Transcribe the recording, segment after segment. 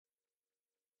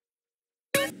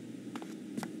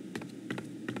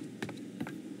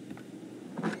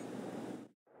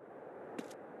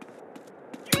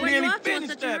What's in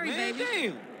such a hurry, baby?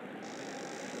 Damn.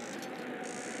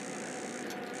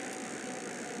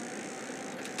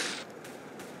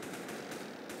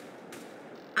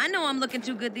 I know I'm looking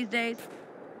too good these days.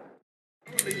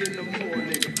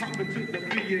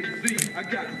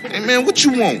 Hey, man, what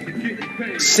you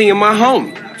want? Seeing my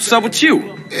homie. What's up with you?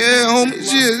 Yeah, homie.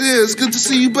 Yeah, it's good to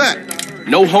see you back.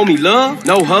 No homie love?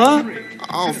 No hug?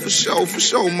 Oh, for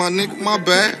sure, my nigga. My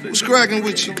bad. What's cracking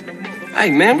with you?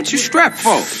 Hey, man, what you strapped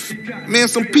for? Man,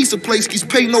 some pizza place keeps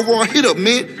paying no raw hit up,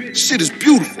 man. Shit is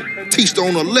beautiful. Teach the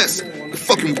owner a lesson. The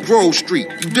fucking Grove Street.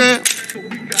 You down?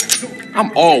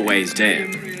 I'm always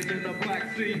down.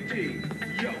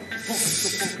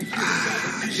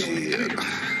 Shit.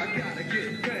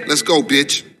 Let's go,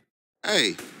 bitch.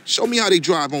 Hey, show me how they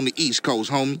drive on the East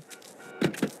Coast, homie.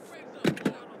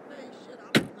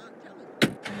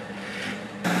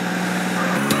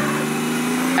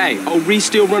 Hey, old Reese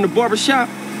still run the barbershop?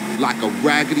 Like a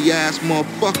raggedy-ass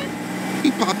motherfucker.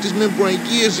 He popped his membrane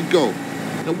years ago.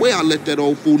 The way I let that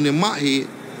old fool in my head.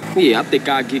 Yeah, I think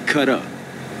I'll get cut up.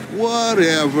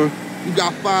 Whatever. You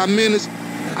got 5 minutes?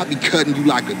 I'll be cutting you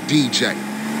like a DJ.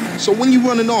 So when you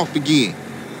running off again?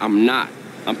 I'm not.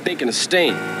 I'm thinking of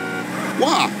staying.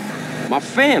 Why? My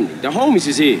family, the homies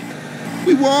is here.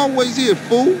 We were always here,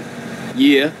 fool.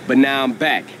 Yeah, but now I'm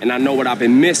back, and I know what I've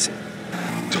been missing.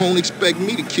 Don't expect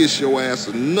me to kiss your ass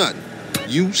or nothing.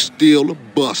 You still a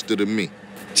buster to me.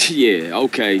 Yeah,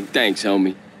 okay. Thanks,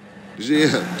 homie.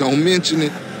 Yeah, don't mention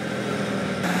it.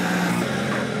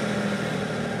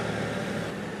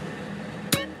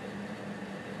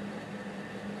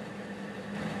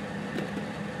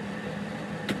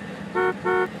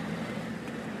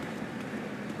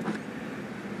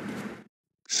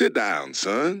 Sit down,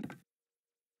 son.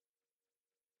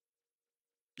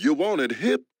 You wanted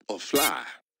hip or fly?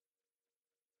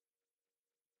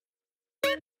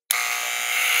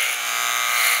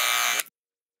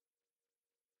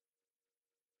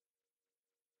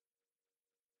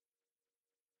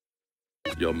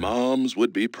 Your moms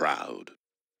would be proud.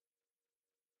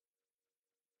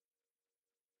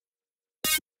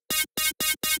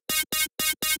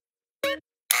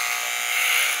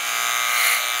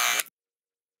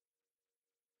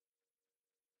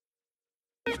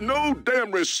 No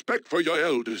damn respect for your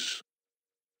elders.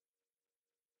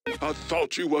 I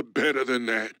thought you were better than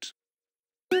that.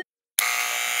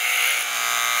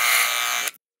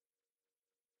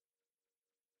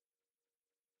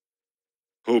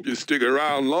 Hope you stick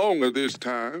around longer this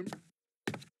time.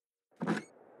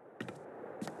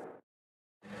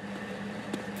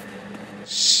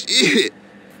 Shit.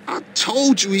 I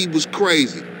told you he was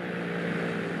crazy.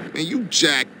 Man, you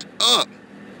jacked up.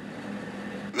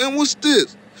 Man, what's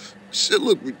this? Shit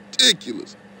look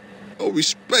ridiculous. No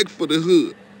respect for the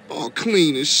hood. All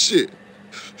clean as shit.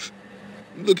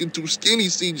 You looking too skinny,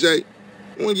 CJ.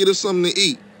 I want to get us something to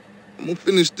eat. I'm gonna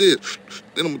finish this,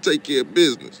 then I'm gonna take care of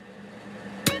business.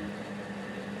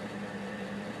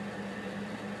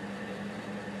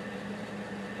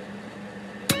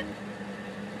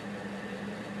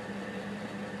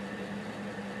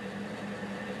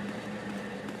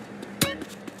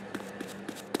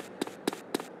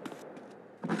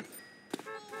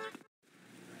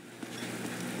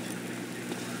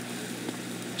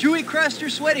 Chewy crust or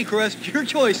sweaty crust, your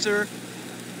choice, sir.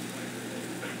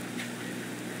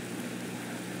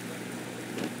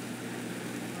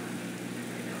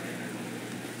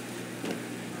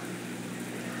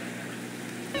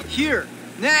 Here,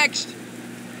 next.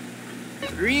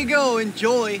 Here you go,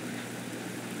 enjoy.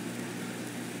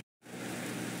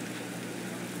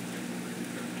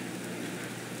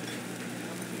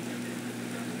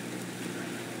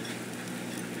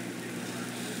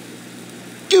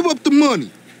 Give up the money.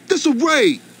 This a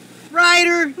raid.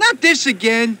 Ryder, not this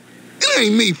again. It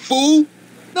ain't me, fool.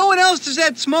 No one else is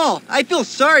that small. I feel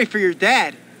sorry for your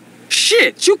dad.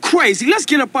 Shit, you crazy. Let's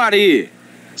get up out of here.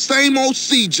 Same old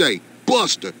CJ.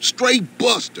 Buster. Straight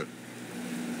Buster.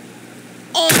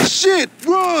 Oh, shit.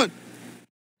 Run.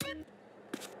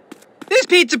 This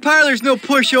pizza parlor's no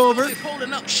pushover.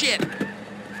 Holding up shit.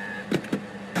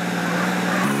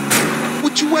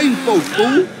 What you waiting for,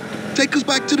 fool? Take us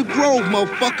back to the Grove,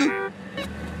 motherfucker.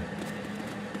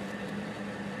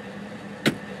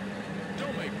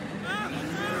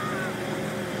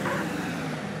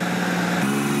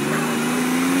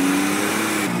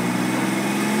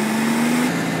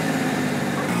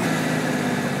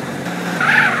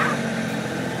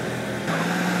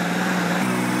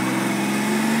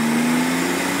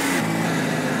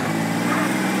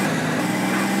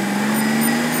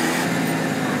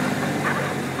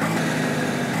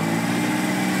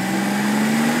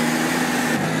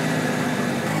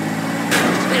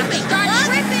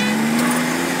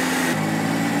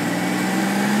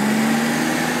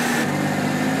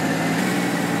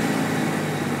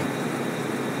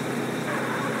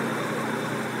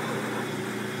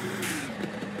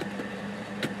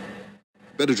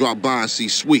 Better drop by and see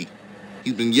Sweet.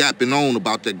 He's been yapping on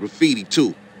about that graffiti,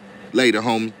 too. Later,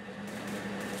 homie.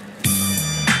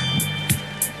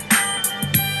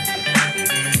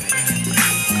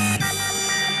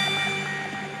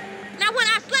 Now when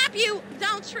I slap you,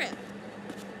 don't trip.